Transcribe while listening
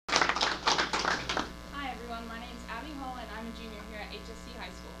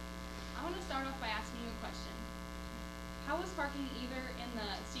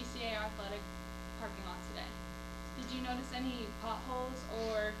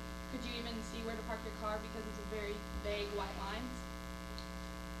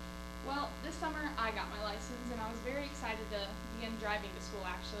summer, I got my license, and I was very excited to begin driving to school,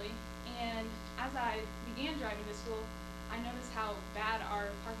 actually. And as I began driving to school, I noticed how bad our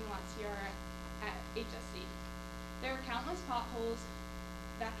parking lots here are at HSC. There are countless potholes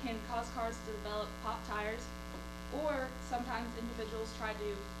that can cause cars to develop pop tires, or sometimes individuals try to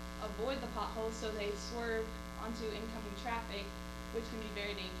avoid the potholes, so they swerve onto incoming traffic, which can be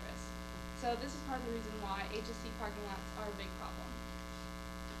very dangerous. So this is part of the reason why HSC parking lots are a big problem.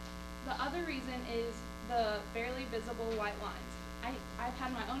 The other reason is the barely visible white lines. I've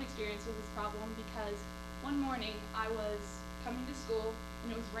had my own experience with this problem because one morning I was coming to school and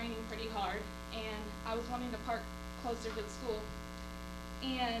it was raining pretty hard, and I was wanting to park closer to the school,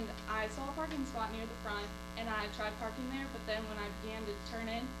 and I saw a parking spot near the front, and I tried parking there, but then when I began to turn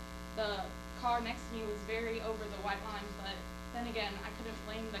in, the car next to me was very over the white line, but then again, I couldn't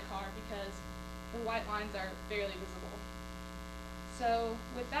blame the car because the white lines are barely visible. So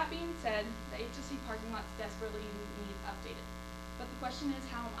with that being said, the HSC parking lots desperately need updated. But the question is,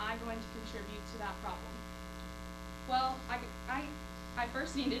 how am I going to contribute to that problem? Well, I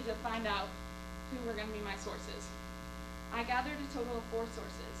first needed to find out who were going to be my sources. I gathered a total of 4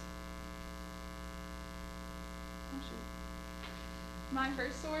 sources. My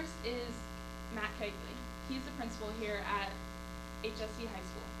first source is Matt Kegley. He's the principal here at HSC High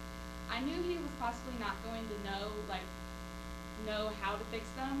School. I knew he was possibly not going to know how to fix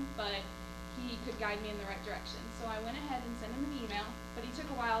them, but he could guide me in the right direction. So I went ahead and sent him an email, but he took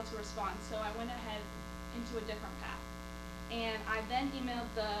a while to respond, so I went ahead into a different path. And I then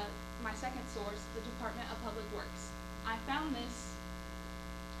emailed my second source, the Department of Public Works. I found this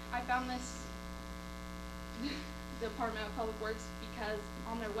Department of Public Works because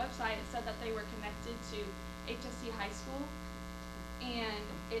on their website it said that they were connected to HSC High School, and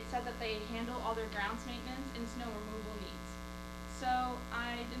it said that they handle all their grounds maintenance and snow removal needs. So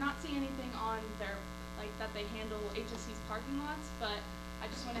I did not see anything on their, that they handle HSC's parking lots, but I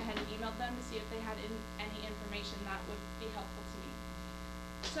just went ahead and emailed them to see if they had any information that would be helpful to me.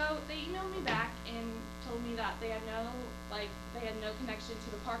 So they emailed me back and told me that they had no connection to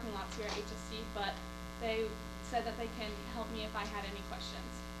the parking lots here at HSC, but they said that they can help me if I had any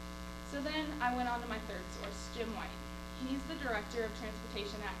questions. So then I went on to my third source, Jim White. He's the director of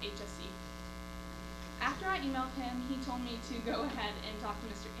transportation at HSC. After I emailed him, he told me to go ahead and talk to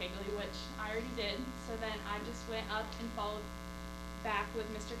Mr. Kegley, which I already did. So then I just went up and followed back with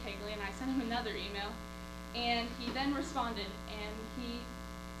Mr. Kegley, and I sent him another email. And he then responded, and he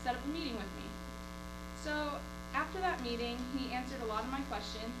set up a meeting with me. So after that meeting, he answered a lot of my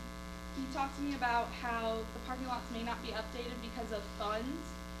questions. He talked to me about how the parking lots may not be updated because of funds,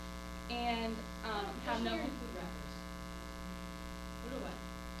 and how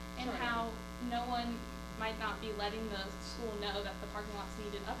no one might not be letting the school know that the parking lots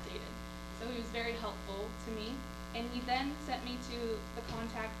needed updated. So he was very helpful to me, and he then sent me to the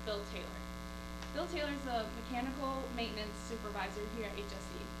contact Bill Taylor. Bill Taylor is a mechanical maintenance supervisor here at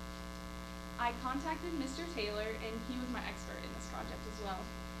HSC. I contacted Mr. Taylor, and he was my expert in this project as well,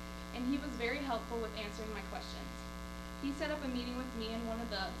 and he was very helpful with answering my questions. He set up a meeting with me and one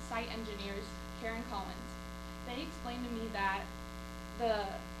of the site engineers, Karen Collins. They explained to me that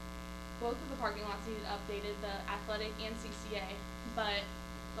both of the parking lots needed updated, the athletic and CCA, but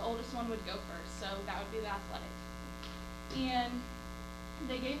the oldest one would go first, so that would be the athletic. And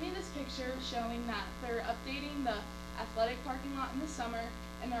they gave me this picture showing that they're updating the athletic parking lot in the summer,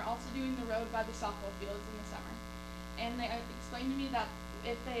 and they're also doing the road by the softball fields in the summer. And they explained to me that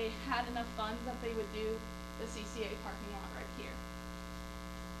if they had enough funds, that they would do the CCA parking lot right here.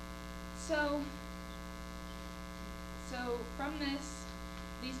 So from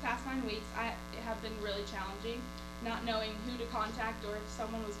these past 9 weeks, it have been really challenging, not knowing who to contact or if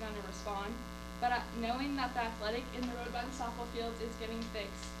someone was going to respond. But knowing that the athletic in the road by the softball fields is getting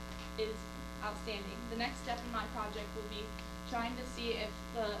fixed is outstanding. The next step in my project will be trying to see if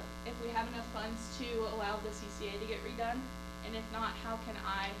we have enough funds to allow the CCA to get redone, and if not, how can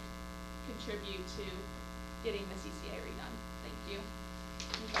I contribute to getting the CCA redone? Thank you.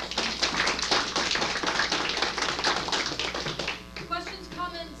 Any questions? Questions,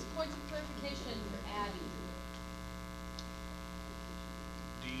 comments, points of clarification for Abby?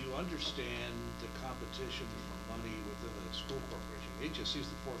 Do you understand the competition for money within the school corporation? HSC is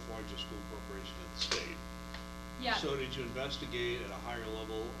the 4th largest school corporation in the state. Yeah. So did you investigate at a higher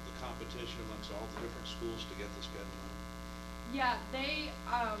level the competition amongst all the different schools to get this kind of money? Yeah, they,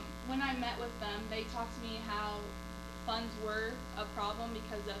 when I met with them, they talked to me how funds were a problem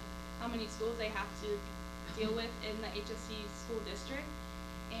because of how many schools they have to deal with in the HSC school district.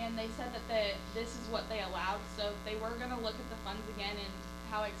 And they said that this is what they allowed, so if they were going to look at the funds again and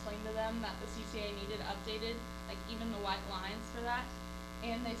how I explained to them that the CCA needed updated, like even the white lines for that.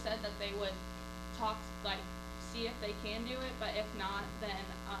 And they said that they would talk, like, see if they can do it, but if not, then,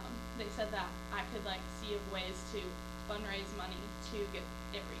 they said that I could, like, see of ways to fundraise money to get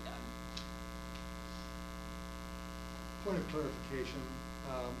it redone. Point of clarification,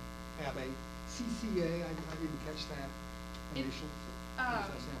 Abby, CCA, I didn't catch that It- initial. What does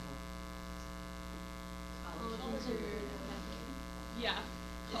that stand for? Yeah.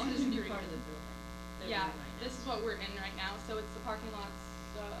 This College is a new degree. part of the building. They're Yeah, doing right now. this is what we're in right now, so it's the parking lots,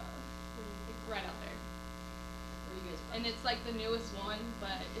 right out there. Where you guys park? And it's like the newest one,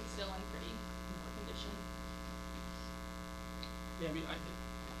 but it's still in pretty poor condition. Yeah, I mean, I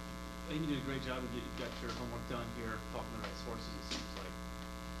think you did a great job of you got your homework done here, talking the right sources, it seems like.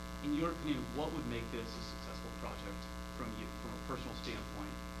 In your opinion, what would make this a successful project from you, from a personal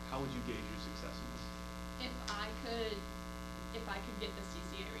standpoint? How would you gauge your success in this? If I could get the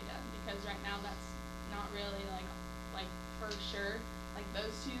CCA redone, because right now that's not really like for sure. Like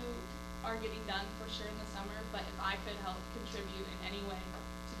those two are getting done for sure in the summer, but if I could help contribute in any way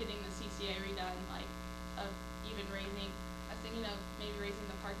to getting the CCA redone, like of even raising, I was thinking of maybe raising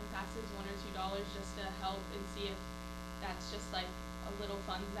the parking passes $1 or $2 just to help and see if that's just like a little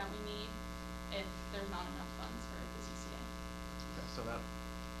funds that we need if there's not enough funds for the CCA. Okay, so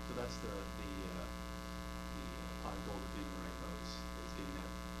that's the pot of gold of being the rainbow is getting that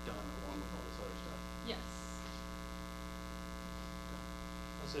done along with all this other stuff. Yes.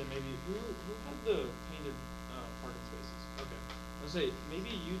 I'll say maybe who had the painted parking spaces? Okay. I'll say maybe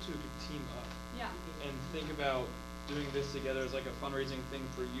you two could team up Yeah. and think about doing this together as like a fundraising thing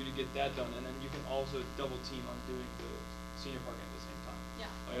for you to get that done, and then you can also double team on doing the senior parking at the same time. Yeah,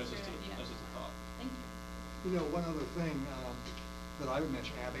 Like, that's a great idea. that's just a thought. Thank you. You know, one other thing, that I would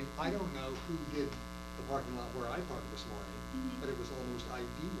mention, Abby, I don't know who did the parking lot where I parked this morning, Mhm. but it was almost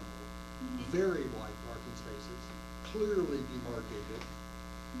ideal. Mhm. Very wide parking spaces, clearly demarcated,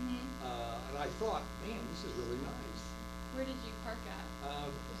 Mhm. and I thought, man, this is really nice. Where did you park at?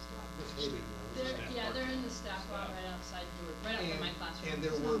 Miss Haley knows. They're, Staff yeah, they're in the parking. staff lot right outside the door, right out from my classroom. And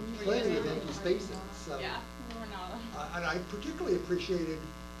there were Where you plenty guys of are. empty spaces, so. Yeah, we're not. And I particularly appreciated,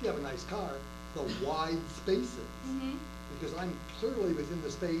 if you have a nice car, the wide spaces. Mhm. Because I'm clearly within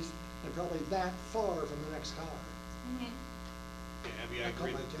the space and probably that far from the next car. Mhm. Yeah, Abby, I That caught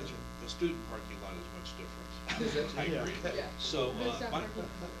agree. my attention. The student parking lot is much different. Is it? I agree. Okay. Yeah. So, There's that parking.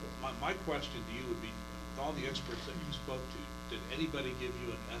 my question to you would be, with all the experts that you spoke to, did anybody give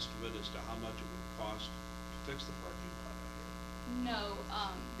you an estimate as to how much it would cost to fix the parking lot out here? No,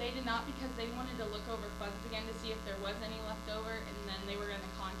 they did not because they wanted to look over funds again to see if there was any left over, and then they were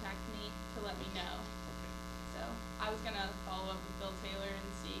gonna contact me to let me know. Okay. So I was gonna follow up with Bill Taylor and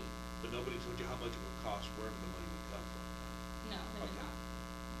see. But nobody told you how much it would cost, wherever the money would come from? No, they did Okay. not.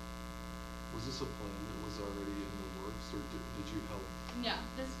 Was this a plan that was already in the works, or did you help? Yeah,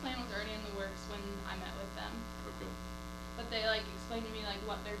 this plan was already in the works when I met with them. Okay. But they like explained to me like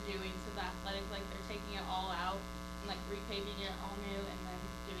what they're doing, so the athletic, like they're taking it all out and like repaving it all new and then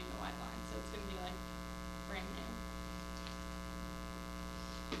doing the white line, so it's gonna be like brand new.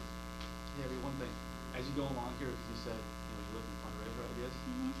 Yeah, but one thing, as you go along here, because you said, you're looking for fundraiser ideas,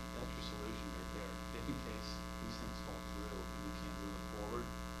 Mhm. that's your solution right there. If in case these things fall through and we can't move it forward,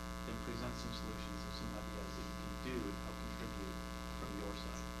 then present some solutions of some ideas that you can do to help contribute from your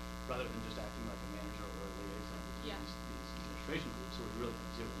side, rather than just acting like a manager or a liaison Yeah. between these administration groups who are really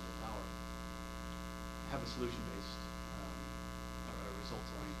have zero legal power. Have a solution-based, or a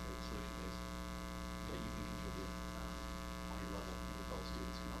results-oriented, solution-based that you can contribute, on your level, and your fellow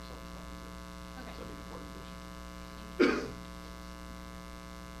students can help solve the problems that. Okay. So that'd be an important addition.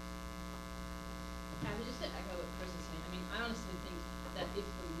 Abby, just to echo what Chris is saying, I mean, I honestly think that if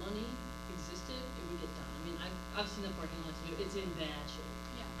the money existed, it would get done. I mean, I've seen the parking lot too, it's in bad shape.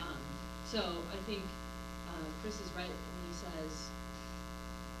 Yeah. So I think, Chris is right when he says,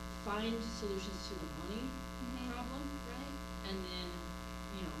 find solutions to the money Mhm. problem, right? And then,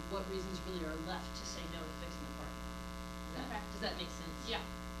 what reasons really are left to say no to fixing the parking lot? Okay. Does that make sense? Yeah.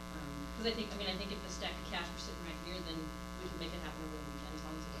 Cause I think if the stack of cash were sitting right here, then we could make it happen over the weekend as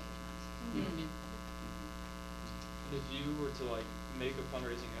long as it wasn't taxed. You know what I mean? And if you were to like make a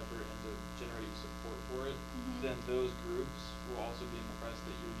fundraising effort and to generate support for it, Mhm. then those groups will also be impressed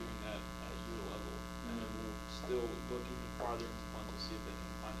that you're doing that at your level, and then we'll still look even farther into funds to see if they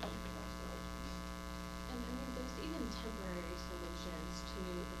can find anything else to help. And I mean, there's even temporary solutions to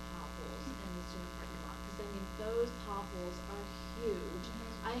the potholes in the student parking lot, cause I mean, those potholes are huge. Mhm.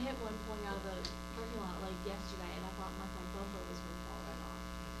 I hit one pulling out of the parking lot like yesterday, and I thought my front bumper was gonna fall right off.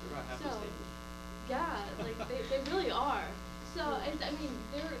 They're about half So, the stable. yeah, like, they really are. So, it's, I mean,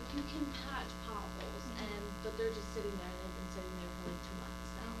 you can patch potholes but they're just sitting there, and they've been sitting there for like 2 months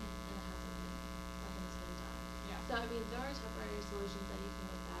now, and nothing's been done. Yeah. So, I mean, there are temporary solutions that you can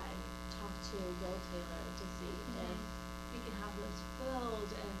look at and talk to Will Taylor to see if we can have those filled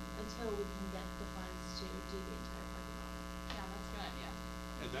and until we can get the funds to do the entire parking lot. Yeah, that's a good idea.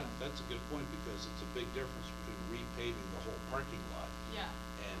 And that's a good point, because it's a big difference between repaving the whole parking lot Yeah.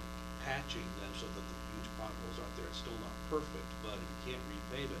 and patching them so that the huge potholes aren't there. It's still not perfect, but if you can't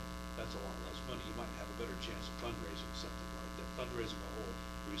repave it, that's a lot less money. You might have a better chance of fundraising something like that. Fundraising a whole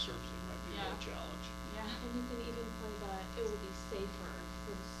resurfacing might be a real Yeah. challenge. Yeah. And you can even play it will be safer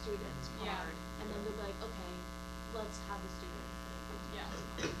for the students Yeah. card, and then they'll be like, okay, let's have the students. Yeah.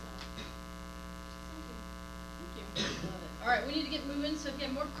 Thank Thank you. Love it. All right, we need to get moving, so if you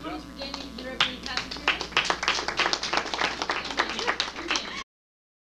have more comments for Danny, you can directly pass